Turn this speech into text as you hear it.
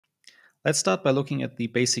Let's start by looking at the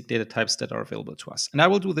basic data types that are available to us. And I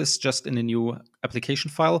will do this just in a new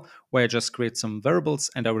application file where I just create some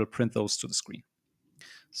variables and I will print those to the screen.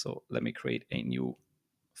 So let me create a new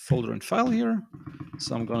folder and file here.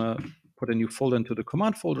 So I'm going to put a new folder into the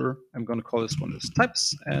command folder. I'm going to call this one as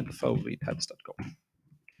types, and the file will be types.go.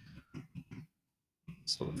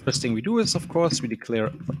 So the first thing we do is, of course, we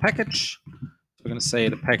declare the package. So we're going to say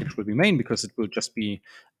the package will be main because it will just be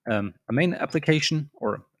a main application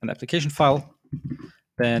or an application file.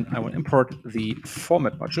 Then I will import the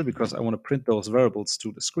format module because I want to print those variables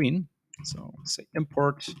to the screen. So say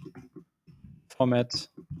import format.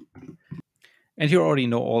 And you already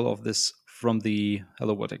know all of this from the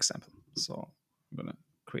Hello World example. So I'm going to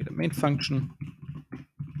create a main function.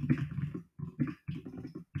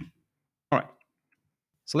 All right.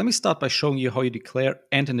 So let me start by showing you how you declare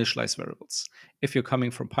and initialize variables. If you're coming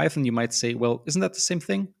from Python, you might say, well, isn't that the same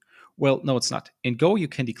thing? Well, no, it's not. In Go, you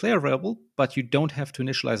can declare a variable, but you don't have to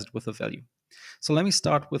initialize it with a value. So let me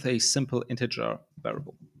start with a simple integer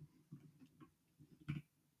variable.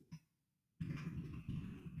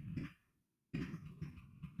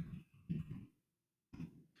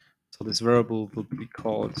 So this variable will be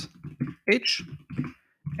called age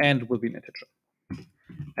and will be an integer.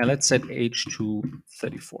 And let's set age to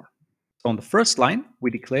 34. So on the first line, we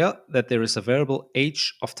declare that there is a variable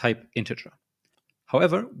age of type integer.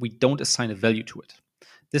 However, we don't assign a value to it.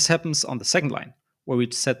 This happens on the second line, where we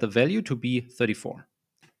set the value to be 34.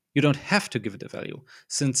 You don't have to give it a value,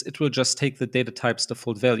 since it will just take the data type's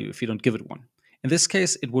default value if you don't give it one. In this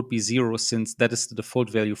case, it would be 0, since that is the default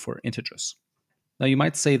value for integers. Now you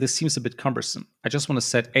might say this seems a bit cumbersome. I just want to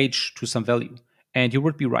set age to some value. And you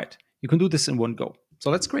would be right. You can do this in one go.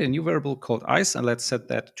 So let's create a new variable called ice, and let's set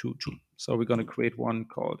that to 2. So we're going to create one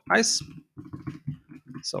called ice.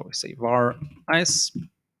 So we say var ice,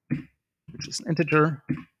 which is an integer.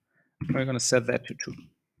 We're going to set that to 2.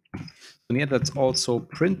 In the end, let's also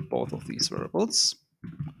print both of these variables.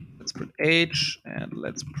 Let's print age and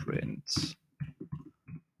let's print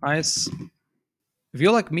ice. If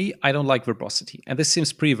you're like me, I don't like verbosity, and this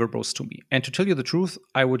seems pretty verbose to me. And to tell you the truth,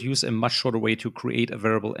 I would use a much shorter way to create a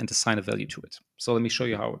variable and assign a value to it. So let me show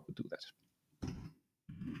you how I would do that.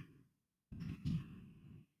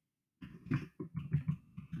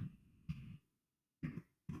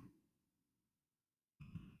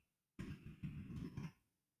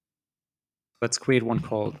 Let's create one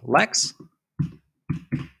called lex,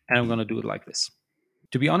 and I'm going to do it like this.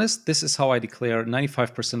 To be honest, this is how I declare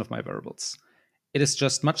 95% of my variables. It is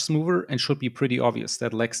just much smoother and should be pretty obvious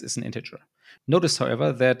that lex is an integer. Notice,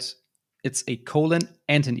 however, that it's a colon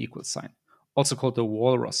and an equal sign, also called the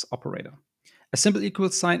walrus operator. A simple equal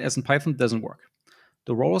sign, as in Python, doesn't work.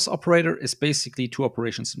 The walrus operator is basically 2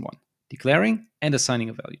 operations in one, declaring and assigning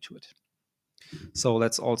a value to it. So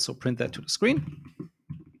let's also print that to the screen.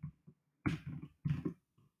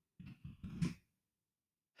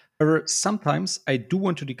 However, sometimes I do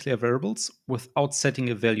want to declare variables without setting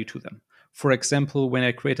a value to them. For example, when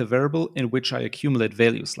I create a variable in which I accumulate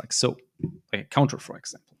values like so, like a counter, for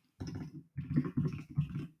example.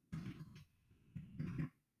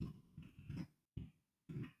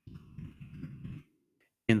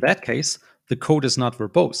 In that case, the code is not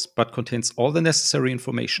verbose, but contains all the necessary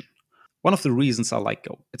information. One of the reasons I like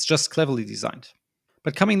Go, it's just cleverly designed.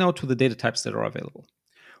 But coming now to the data types that are available.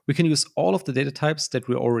 We can use all of the data types that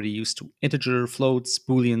we're already used to: integer, floats,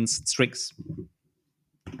 booleans, strings.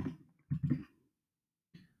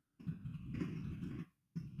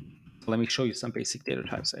 So let me show you some basic data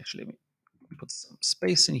types. Actually, let me put some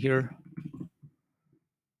space in here.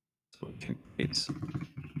 So we can create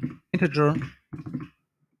integer,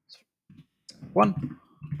 1,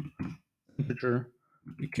 integer.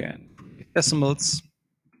 We can create decimals,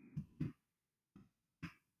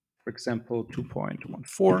 for example,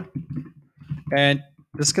 2.14. And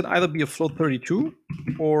this can either be a float 32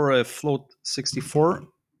 or a float 64.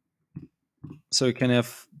 So you can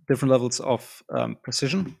have different levels of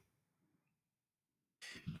precision.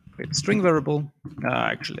 Create a string variable.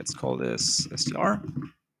 Actually, let's call this str.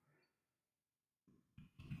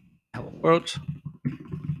 Hello world.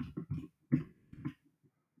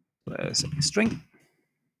 There's a string.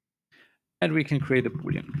 And we can create a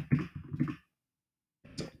boolean.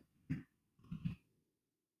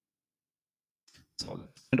 So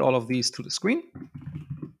let's print all of these to the screen.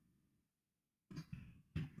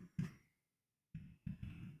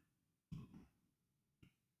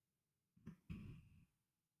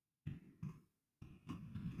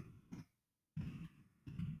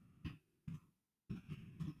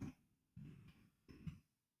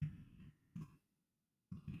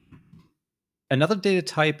 Another data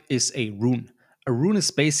type is a rune. A rune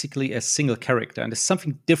is basically a single character and is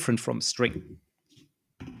something different from a string.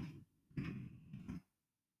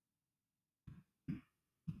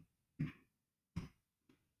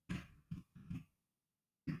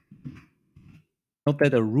 Note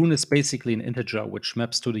that a rune is basically an integer which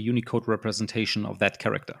maps to the Unicode representation of that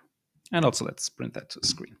character. And also let's print that to the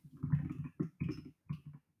screen.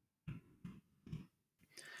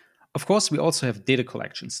 Of course, we also have data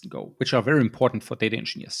collections in Go, which are very important for data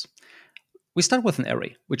engineers. We start with an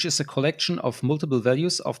array, which is a collection of multiple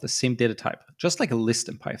values of the same data type, just like a list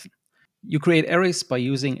in Python. You create arrays by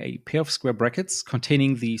using a pair of square brackets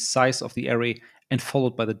containing the size of the array and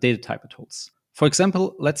followed by the data type it holds. For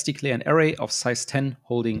example, let's declare an array of size 10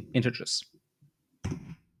 holding integers.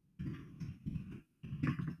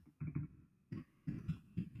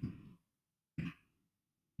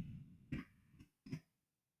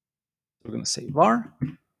 We're going to say var,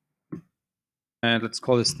 and let's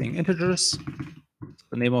call this thing integers.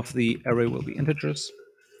 The name of the array will be integers,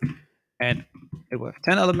 and it will have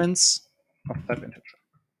 10 elements of type integer.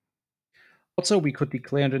 Also, we could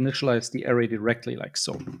declare and initialize the array directly like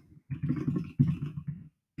so.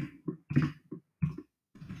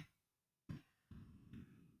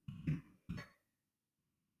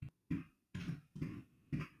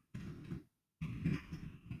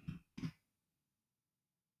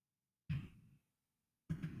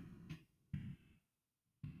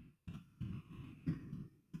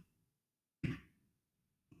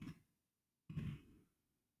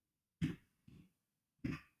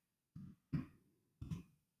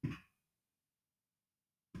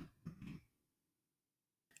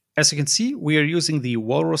 As you can see, we are using the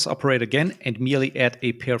walrus operator again and merely add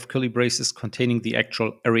a pair of curly braces containing the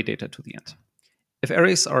actual array data to the end. If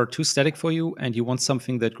arrays are too static for you and you want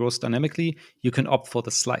something that grows dynamically, you can opt for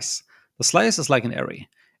the slice. The slice is like an array.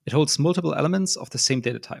 It holds multiple elements of the same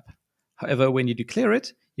data type. However, when you declare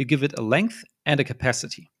it, you give it a length and a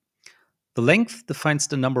capacity. The length defines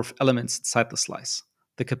the number of elements inside the slice.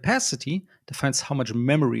 The capacity defines how much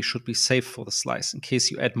memory should be saved for the slice in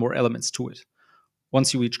case you add more elements to it.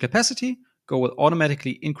 Once you reach capacity, Go will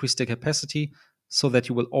automatically increase the capacity so that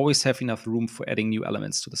you will always have enough room for adding new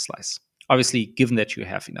elements to the slice. Obviously, given that you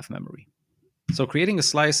have enough memory. So creating a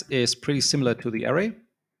slice is pretty similar to the array.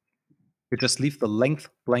 You just leave the length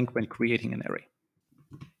blank when creating an array.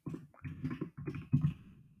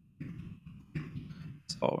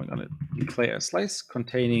 So we're going to declare a slice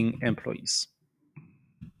containing employees.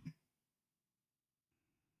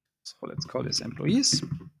 So let's call this employees.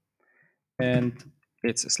 And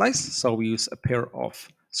it's a slice, so we use a pair of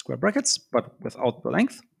square brackets, but without the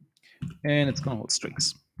length. And it's going to hold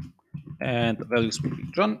strings. And the values will be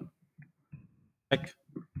John, Jack,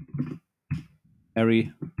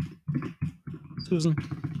 Mary, Susan,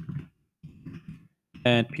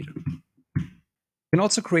 and Peter. You can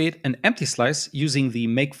also create an empty slice using the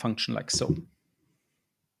make function like so.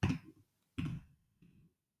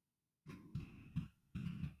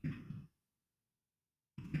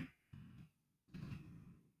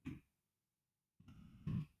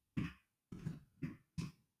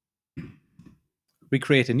 We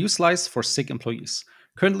create a new slice for sick employees.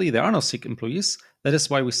 Currently, there are no sick employees. That is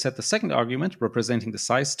why we set the second argument representing the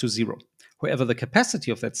size to 0. However, the capacity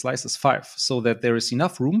of that slice is 5, so that there is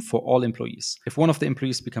enough room for all employees. If one of the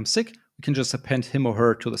employees becomes sick, we can just append him or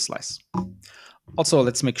her to the slice. Also,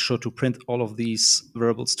 let's make sure to print all of these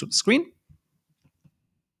variables to the screen.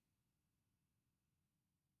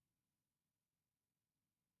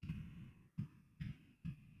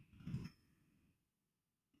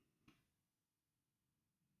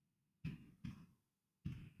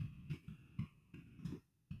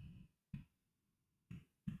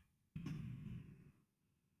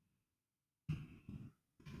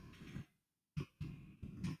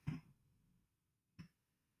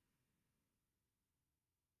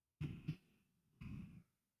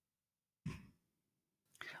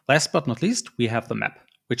 Last but not least, we have the map,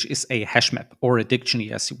 which is a hash map, or a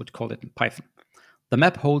dictionary as you would call it in Python. The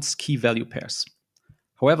map holds key value pairs.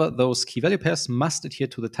 However, those key value pairs must adhere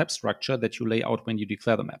to the type structure that you lay out when you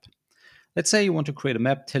declare the map. Let's say you want to create a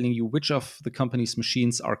map telling you which of the company's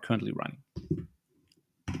machines are currently running.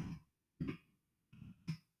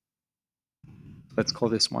 Let's call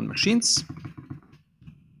this one machines.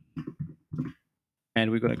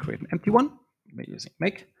 And we're going to create an empty one by using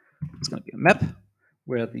make. It's going to be a map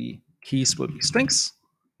where the keys will be strings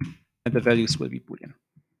and the values will be Boolean.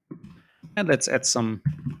 And let's add some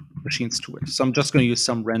machines to it. So I'm just going to use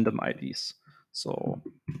some random IDs. So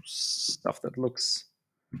stuff that looks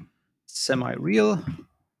semi-real.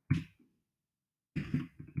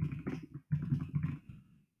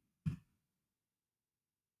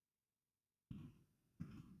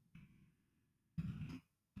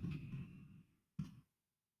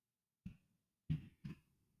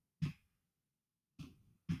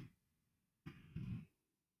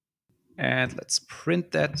 And let's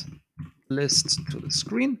print that list to the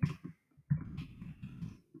screen.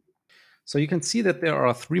 So you can see that there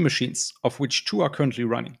are 3 machines, of which 2 are currently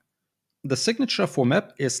running. The signature for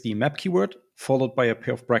map is the map keyword, followed by a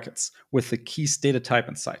pair of brackets with the keys data type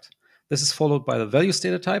inside. This is followed by the values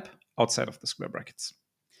data type outside of the square brackets.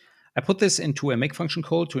 I put this into a make function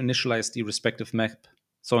call to initialize the respective map.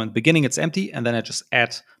 So in the beginning it's empty, and then I just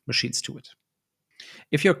add machines to it.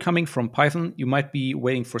 If you're coming from Python, you might be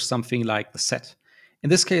waiting for something like the set. In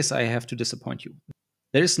this case, I have to disappoint you.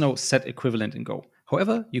 There is no set equivalent in Go.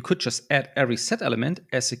 However, you could just add every set element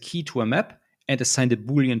as a key to a map and assign the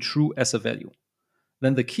Boolean true as a value.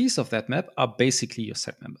 Then the keys of that map are basically your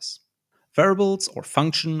set members. Variables or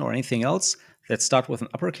function or anything else that start with an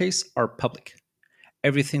uppercase are public.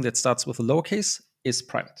 Everything that starts with a lowercase is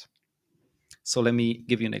private. So let me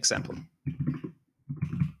give you an example.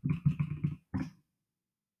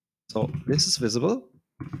 So this is visible.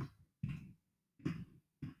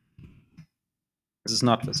 This is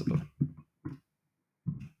not visible.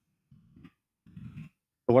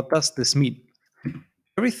 So what does this mean?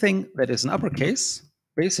 Everything that is an uppercase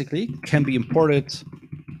basically can be imported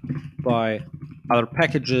by other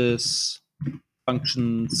packages,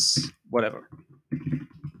 functions, whatever.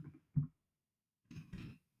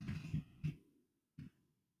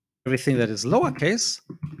 Everything that is lowercase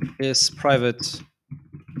is private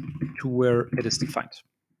to where it is defined.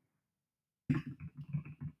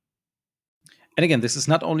 And again, this is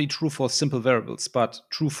not only true for simple variables, but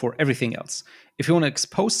true for everything else. If you want to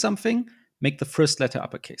expose something, make the first letter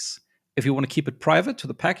uppercase. If you want to keep it private to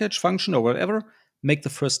the package, function, or whatever, make the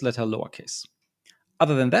first letter lowercase.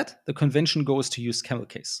 Other than that, the convention goes to use camel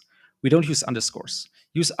case. We don't use underscores.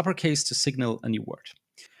 Use uppercase to signal a new word.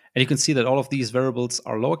 And you can see that all of these variables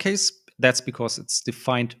are lowercase. That's because it's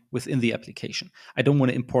defined within the application. I don't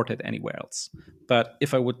want to import it anywhere else. But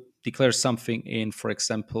if I would declare something in, for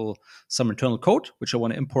example, some internal code, which I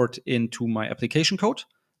want to import into my application code,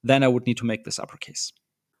 then I would need to make this uppercase.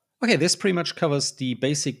 Okay, this pretty much covers the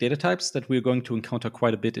basic data types that we're going to encounter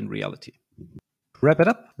quite a bit in reality. To wrap it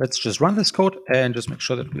up, let's just run this code and just make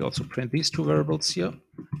sure that we also print these 2 variables here.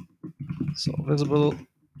 So visible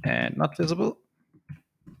and not visible.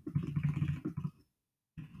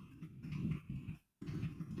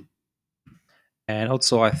 And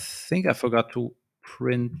also, I think I forgot to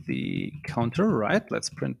print the counter, right? Let's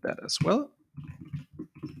print that as well.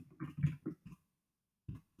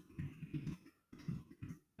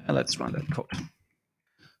 And let's run that code.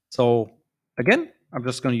 So again, I'm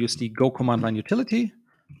just going to use the Go command line utility.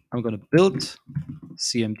 I'm going to build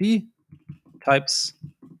cmd types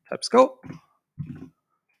Go.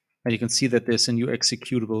 And you can see that there's a new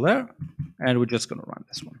executable there. And we're just going to run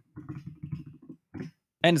this one.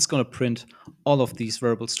 And it's going to print all of these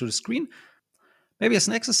variables to the screen. Maybe as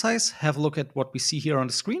an exercise, have a look at what we see here on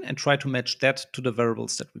the screen and try to match that to the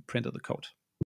variables that we print in the code.